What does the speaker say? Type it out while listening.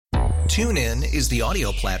TuneIn is the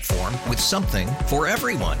audio platform with something for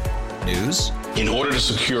everyone. News. In order to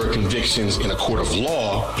secure convictions in a court of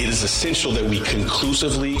law, it is essential that we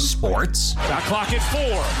conclusively. Sports. Shot clock at 4.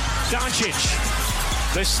 Doncic.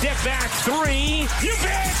 The step back 3. You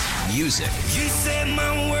bet. Music. You set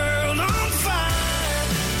my world on fire.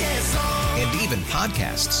 Yes, and even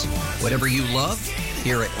podcasts. Whatever you love,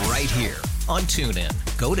 hear it right here on TuneIn.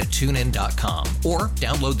 Go to TuneIn.com or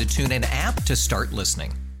download the TuneIn app to start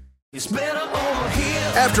listening. It's better over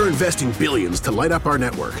here. After investing billions to light up our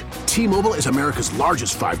network, T-Mobile is America's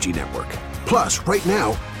largest 5G network. Plus, right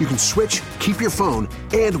now, you can switch, keep your phone,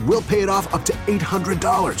 and we'll pay it off up to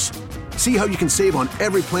 $800. See how you can save on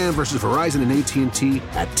every plan versus Verizon and AT&T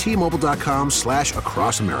at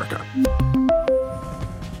T-Mobile.com/across America.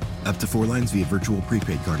 Up to 4 lines via virtual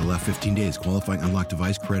prepaid card. Allow 15 days. Qualifying unlocked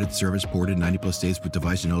device credit service ported 90+ states with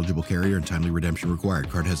device and eligible carrier and timely redemption required.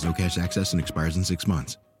 Card has no cash access and expires in 6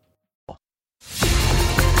 months.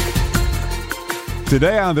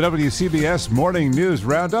 Today on the WCBS Morning News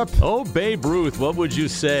Roundup. Oh, Babe Ruth, what would you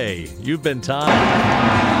say? You've been tied.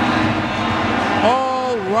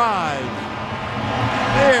 All right.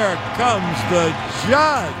 Here comes the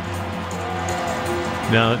judge.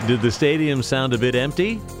 Now, did the stadium sound a bit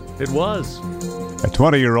empty? It was. A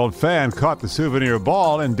 20-year-old fan caught the souvenir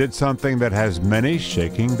ball and did something that has many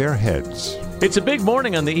shaking their heads. It's a big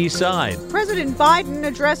morning on the east side. President Biden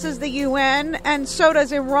addresses the UN, and so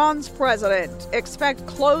does Iran's president. Expect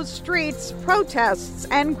closed streets, protests,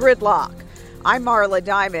 and gridlock. I'm Marla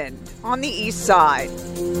Diamond on the east side.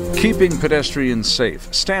 Keeping pedestrians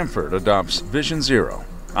safe. Stanford adopts Vision Zero.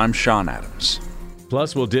 I'm Sean Adams.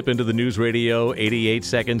 Plus, we'll dip into the News Radio 88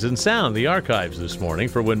 Seconds in Sound, the archives this morning,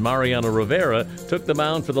 for when Mariano Rivera took the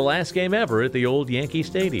mound for the last game ever at the old Yankee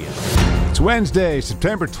Stadium. It's Wednesday,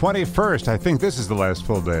 September 21st. I think this is the last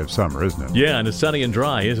full day of summer, isn't it? Yeah, and it's sunny and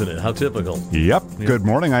dry, isn't it? How typical. Yep. Good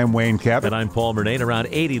morning. I'm Wayne Cabot. And I'm Paul Murnane. Around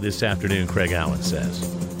 80 this afternoon, Craig Allen says.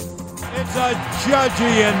 It's a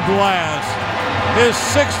Judgian blast. His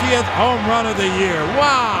 60th home run of the year.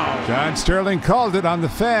 Wow. John Sterling called it on the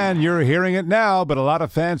Fan. You're hearing it now, but a lot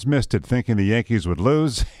of fans missed it, thinking the Yankees would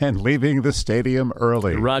lose and leaving the stadium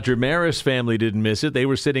early. The Roger Maris family didn't miss it. They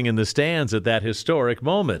were sitting in the stands at that historic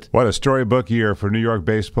moment. What a storybook year for New York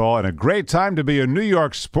baseball, and a great time to be a New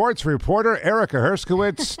York sports reporter. Erica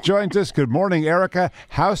Herskowitz joins us. Good morning, Erica.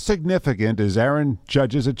 How significant is Aaron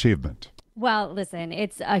Judge's achievement? Well, listen,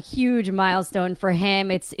 it's a huge milestone for him.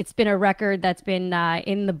 It's been a record that's been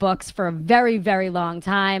in the books for a very, very long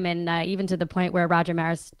time, and even to the point where Roger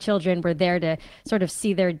Maris' children were there to sort of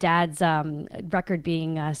see their dad's record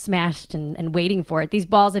being smashed and waiting for it. These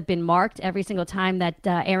balls have been marked every single time that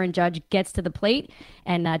Aaron Judge gets to the plate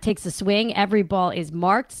and takes a swing. Every ball is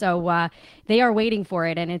marked, so they are waiting for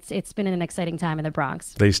it, and it's been an exciting time in the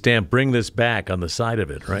Bronx. They stamp "bring this back" on the side of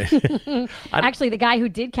it, right? Actually, the guy who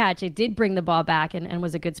did catch it did bring the ball back and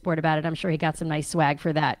was a good sport about it. I'm sure he got some nice swag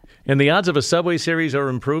for that. And the odds of a Subway Series are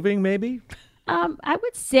improving, maybe? I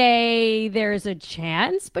would say there's a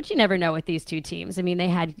chance, but you never know with these two teams. I mean, they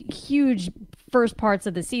had huge first parts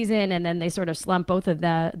of the season, and then they sort of slumped. Both of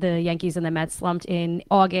the Yankees and the Mets slumped in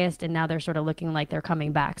August, and now they're sort of looking like they're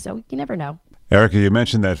coming back. So you never know. Erica, you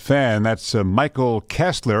mentioned that fan. That's Michael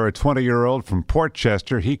Kessler, a 20-year-old from Port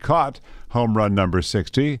Chester. He caught home run number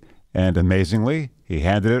 60, and amazingly, he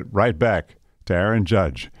handed it right back to Aaron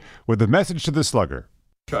Judge with a message to the slugger.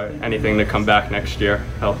 Try anything to come back next year,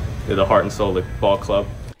 help the heart and soul of the ball club.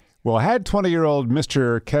 Well, had 20-year-old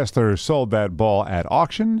Mr. Kessler sold that ball at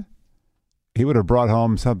auction, he would have brought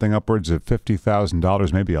home something upwards of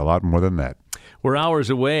 $50,000, maybe a lot more than that. We're hours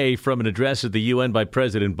away from an address at the UN by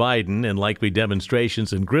President Biden and likely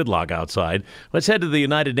demonstrations and gridlock outside. Let's head to the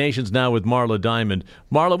United Nations now with Marla Diamond.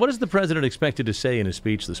 Marla, what is the president expected to say in his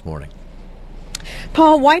speech this morning?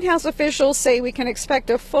 Paul, White House officials say we can expect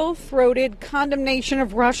a full-throated condemnation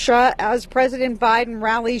of Russia as President Biden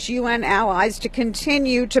rallies UN allies to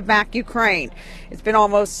continue to back Ukraine. It's been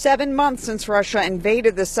almost 7 months since Russia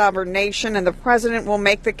invaded the sovereign nation, and the president will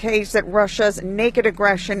make the case that Russia's naked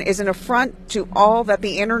aggression is an affront to all that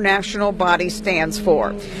the international body stands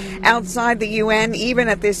for. Outside the UN, even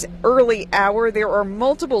at this early hour, there are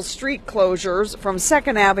multiple street closures from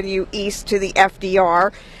 2nd Avenue East to the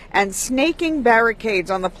FDR, and snaking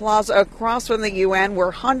barricades on the plaza across from the UN,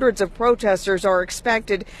 where hundreds of protesters are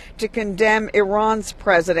expected to condemn Iran's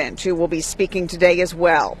president, who will be speaking today as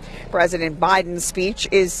well. President Biden's speech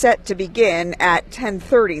is set to begin at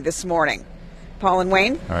 10:30 this morning. Paul and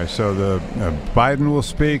Wayne? All right, so Biden will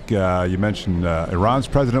speak. You mentioned Iran's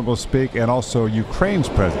president will speak, and also Ukraine's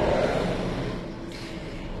president.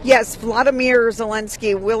 Yes, Vladimir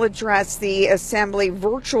Zelensky will address the assembly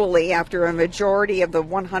virtually after a majority of the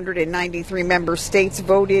 193 member states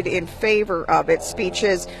voted in favor of it.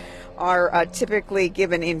 Speeches are typically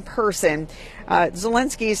given in person.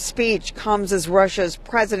 Zelensky's speech comes as Russia's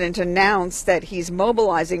president announced that he's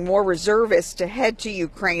mobilizing more reservists to head to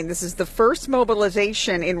Ukraine. This is the first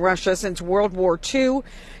mobilization in Russia since World War II.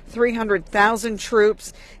 300,000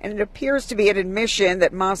 troops, and it appears to be an admission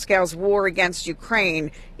that Moscow's war against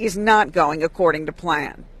Ukraine is not going according to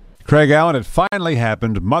plan. Craig Allen, it finally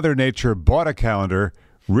happened. Mother Nature bought a calendar,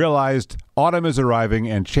 realized autumn is arriving,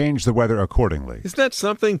 and changed the weather accordingly. Isn't that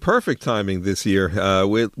something? Perfect timing this year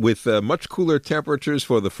with much cooler temperatures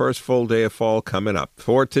for the first full day of fall coming up.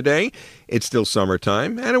 For today, it's still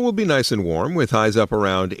summertime, and it will be nice and warm with highs up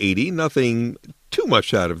around 80. Nothing too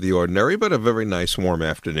much out of the ordinary, but a very nice warm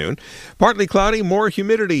afternoon. Partly cloudy, more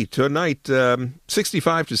humidity tonight,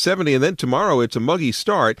 65 to 70, and then tomorrow it's a muggy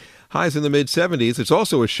start. Highs in the mid-70s. It's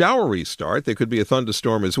also a showery start. There could be a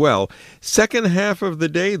thunderstorm as well. Second half of the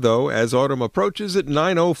day, though, as autumn approaches at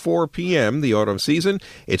 9:04 p.m., the autumn season,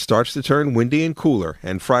 it starts to turn windy and cooler.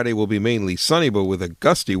 And Friday will be mainly sunny, but with a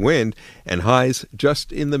gusty wind and highs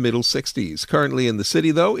just in the middle 60s. Currently in the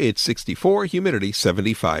city, though, it's 64, humidity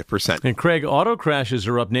 75%. And Craig, auto crashes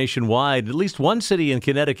are up nationwide. At least one city in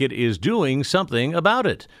Connecticut is doing something about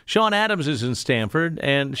it. Sean Adams is in Stamford.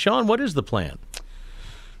 And Sean, what is the plan?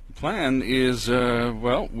 Plan is,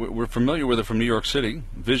 we're familiar with it from New York City,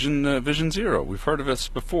 Vision Zero. We've heard of this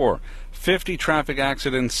before. 50 traffic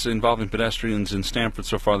accidents involving pedestrians in Stamford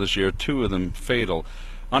so far this year, 2 of them fatal.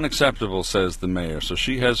 Unacceptable, says the mayor. So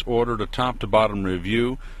she has ordered a top-to-bottom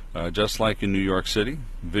review, just like in New York City,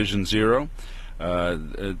 Vision Zero.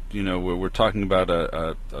 We're talking about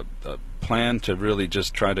a plan to really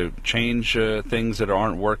just try to change things that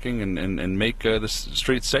aren't working and make the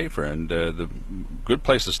streets safer. And the good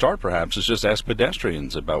place to start, perhaps, is just ask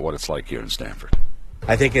pedestrians about what it's like here in Stamford.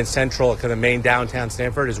 I think in central, kind of main downtown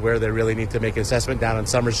Stamford is where they really need to make an assessment. Down on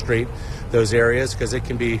Summer Street, those areas, because it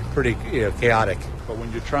can be pretty chaotic. But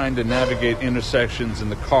when you're trying to navigate intersections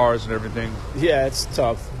and the cars and everything, yeah, it's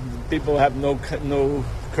tough. People have no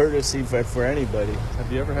courtesy for anybody.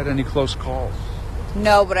 Have you ever had any close calls?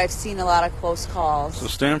 No, but I've seen a lot of close calls. So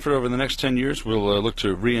Stamford, over the next 10 years, will look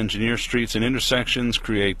to re-engineer streets and intersections,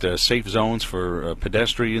 create safe zones for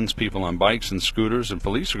pedestrians, people on bikes and scooters, and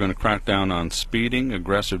police are going to crack down on speeding,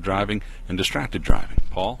 aggressive driving, and distracted driving.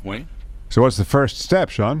 Paul, Wayne? So what's the first step,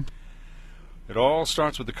 Sean? It all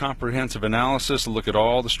starts with a comprehensive analysis, a look at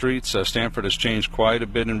all the streets. Stamford has changed quite a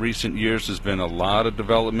bit in recent years. There's been a lot of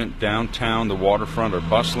development downtown. The waterfront are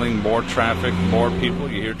bustling, more traffic, more people.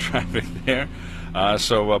 You hear traffic there.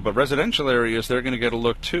 But residential areas, they're going to get a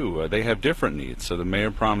look too. They have different needs. So the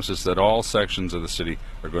mayor promises that all sections of the city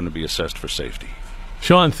are going to be assessed for safety.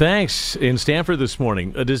 Sean, thanks. In Stamford this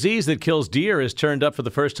morning, a disease that kills deer has turned up for the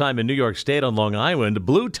first time in New York State on Long Island.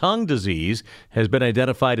 Blue tongue disease has been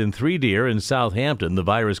identified in 3 deer in Southampton. The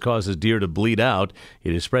virus causes deer to bleed out.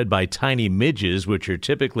 It is spread by tiny midges, which are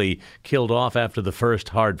typically killed off after the first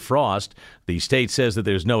hard frost. The state says that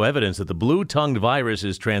there's no evidence that the blue-tongued virus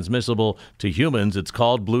is transmissible to humans. It's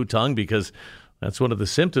called blue tongue because that's one of the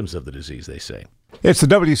symptoms of the disease, they say. It's the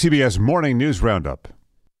WCBS Morning News Roundup.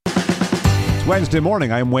 It's Wednesday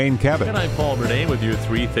morning. I'm Wayne Cabot. And I'm Paul Murnane with your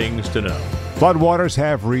 3 things to know. Floodwaters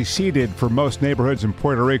have receded for most neighborhoods in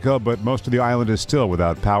Puerto Rico, but most of the island is still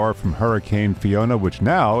without power from Hurricane Fiona, which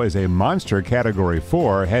now is a monster Category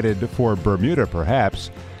 4, headed for Bermuda,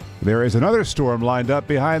 perhaps. There is another storm lined up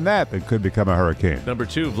behind that could become a hurricane. Number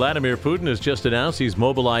 2, Vladimir Putin has just announced he's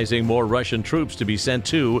mobilizing more Russian troops to be sent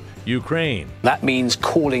to Ukraine. That means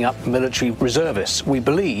calling up military reservists. We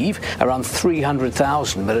believe around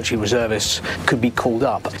 300,000 military reservists could be called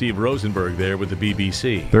up. Steve Rosenberg there with the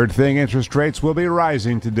BBC. Third thing, interest rates will be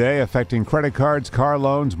rising today, affecting credit cards, car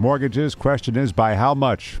loans, mortgages. Question is, by how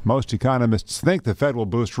much? Most economists think the Fed will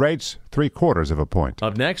boost rates 0.75 points.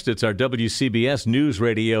 Up next, it's our WCBS News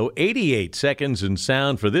Radio 88 seconds in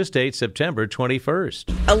sound for this date, September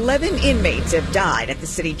 21st. 11 inmates have died at the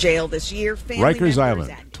city jail this year. Rikers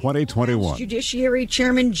Island, 2021. Judiciary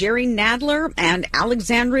Chairman Jerry Nadler and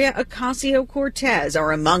Alexandria Ocasio-Cortez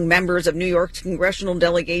are among members of New York's congressional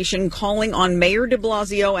delegation calling on Mayor de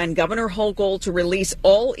Blasio and Governor Hochul to release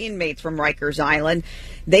all inmates from Rikers Island.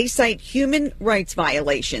 They cite human rights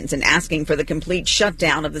violations and asking for the complete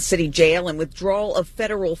shutdown of the city jail and withdrawal of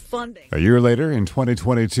federal funding. A year later, in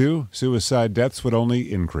 2022, suicide deaths would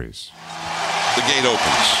only increase. The gate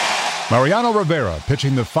opens. Mariano Rivera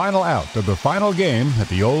pitching the final out of the final game at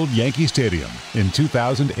the old Yankee Stadium in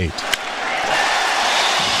 2008.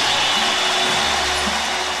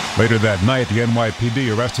 Later that night, the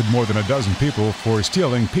NYPD arrested more than a dozen people for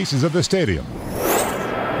stealing pieces of the stadium.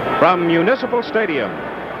 From Municipal Stadium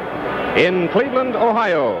in Cleveland,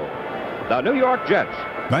 Ohio, the New York Jets.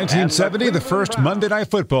 1970, the first Monday Night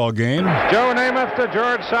Football game. Joe Namath to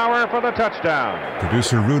George Sauer for the touchdown.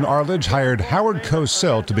 Producer Rune Arledge hired Howard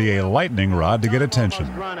Cosell to be a lightning rod to get attention.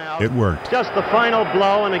 It worked. Just the final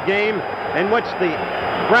blow in a game in which the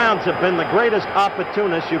Browns have been the greatest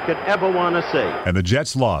opportunists you could ever want to see. And the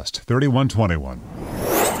Jets lost,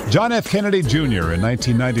 31-21. John F. Kennedy Jr. in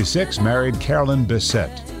 1996 married Carolyn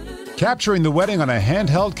Bessette. Capturing the wedding on a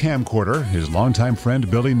handheld camcorder, his longtime friend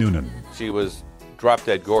Billy Noonan. She was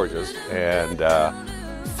drop-dead gorgeous and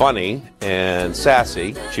funny and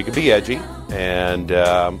sassy. She could be edgy, and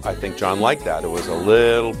I think John liked that. It was a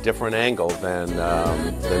little different angle than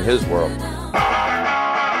his world.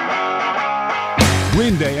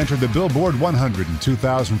 Green Day entered the Billboard 100 in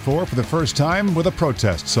 2004 for the first time with a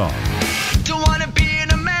protest song. Don't wanna be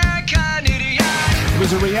an American idiot. It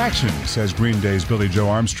was a reaction, says Green Day's Billy Joe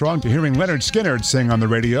Armstrong, to hearing Leonard Skinner sing on the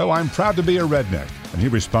radio, "I'm proud to be a redneck." And he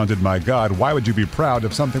responded, "My God, why would you be proud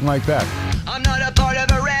of something like that?" I'm not a part of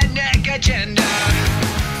a redneck agenda.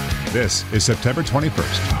 This is September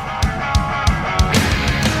 21st.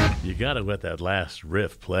 You got to let that last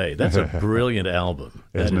riff play. That's a brilliant album.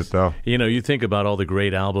 Isn't it, though? You know, you think about all the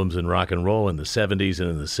great albums in rock and roll in the 70s and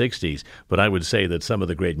in the 60s, but I would say that some of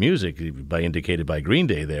the great music, indicated by Green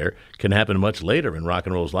Day there, can happen much later in rock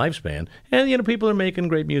and roll's lifespan. And, you know, people are making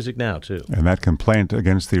great music now, too. And that complaint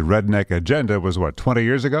against the redneck agenda was, what, 20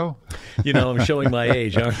 years ago? You know, I'm showing my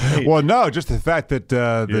age, aren't I? Well, no, just the fact that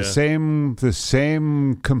the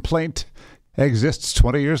same complaint exists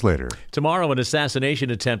 20 years later. Tomorrow, an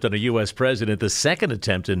assassination attempt on a U.S. president, the second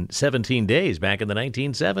attempt in 17 days back in the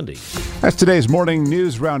 1970s. That's today's morning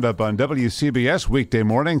news roundup on WCBS, weekday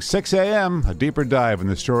morning, 6 a.m. A deeper dive in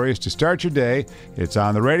the stories to start your day. It's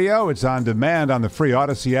on the radio. It's on demand on the free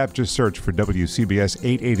Odyssey app. Just search for WCBS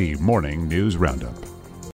 880 Morning News Roundup.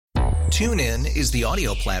 TuneIn is the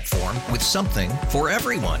audio platform with something for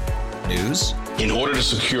everyone. News. In order to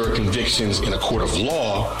secure convictions in a court of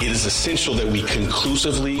law, it is essential that we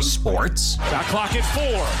conclusively. Sports. Shot clock at 4.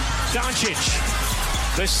 Doncic.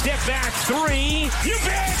 The step back 3. You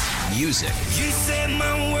bet. Music. You set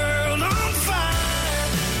my world on fire.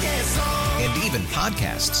 Yes, and even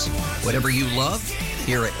podcasts. Whatever you love,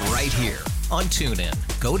 hear it right here on TuneIn.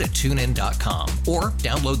 Go to TuneIn.com or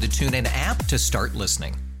download the TuneIn app to start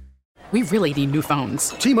listening. We really need new phones.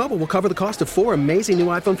 T-Mobile will cover the cost of 4 amazing new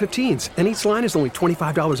iPhone 15s, and each line is only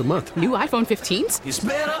 $25 a month. New iPhone 15s? It's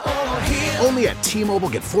better over here. Only at T-Mobile,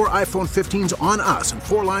 get 4 iPhone 15s on us and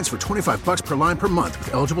 4 lines for $25 per line per month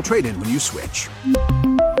with eligible trade-in when you switch.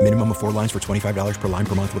 Minimum of 4 lines for $25 per line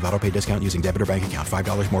per month with autopay discount using debit or bank account.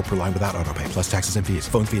 $5 more per line without autopay, plus taxes and fees.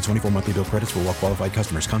 Phone fee at 24 monthly bill credits for well-qualified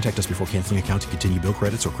customers. Contact us before canceling account to continue bill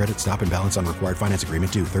credits or credit stop and balance on required finance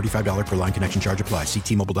agreement due. $35 per line connection charge applies. See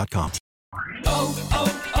T-Mobile.com.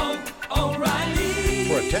 O'Reilly.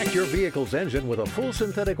 Protect your vehicle's engine with a full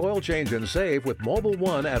synthetic oil change and save with Mobile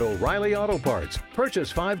One at O'Reilly Auto Parts.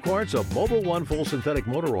 Purchase 5 quarts of Mobile One full synthetic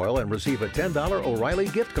motor oil and receive a $10 O'Reilly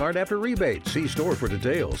gift card after rebate. See store for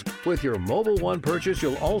details. With your Mobile One purchase,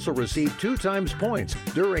 you'll also receive 2 times points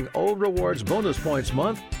during O Rewards Bonus Points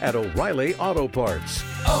Month at O'Reilly Auto Parts.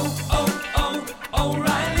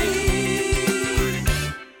 O'Reilly.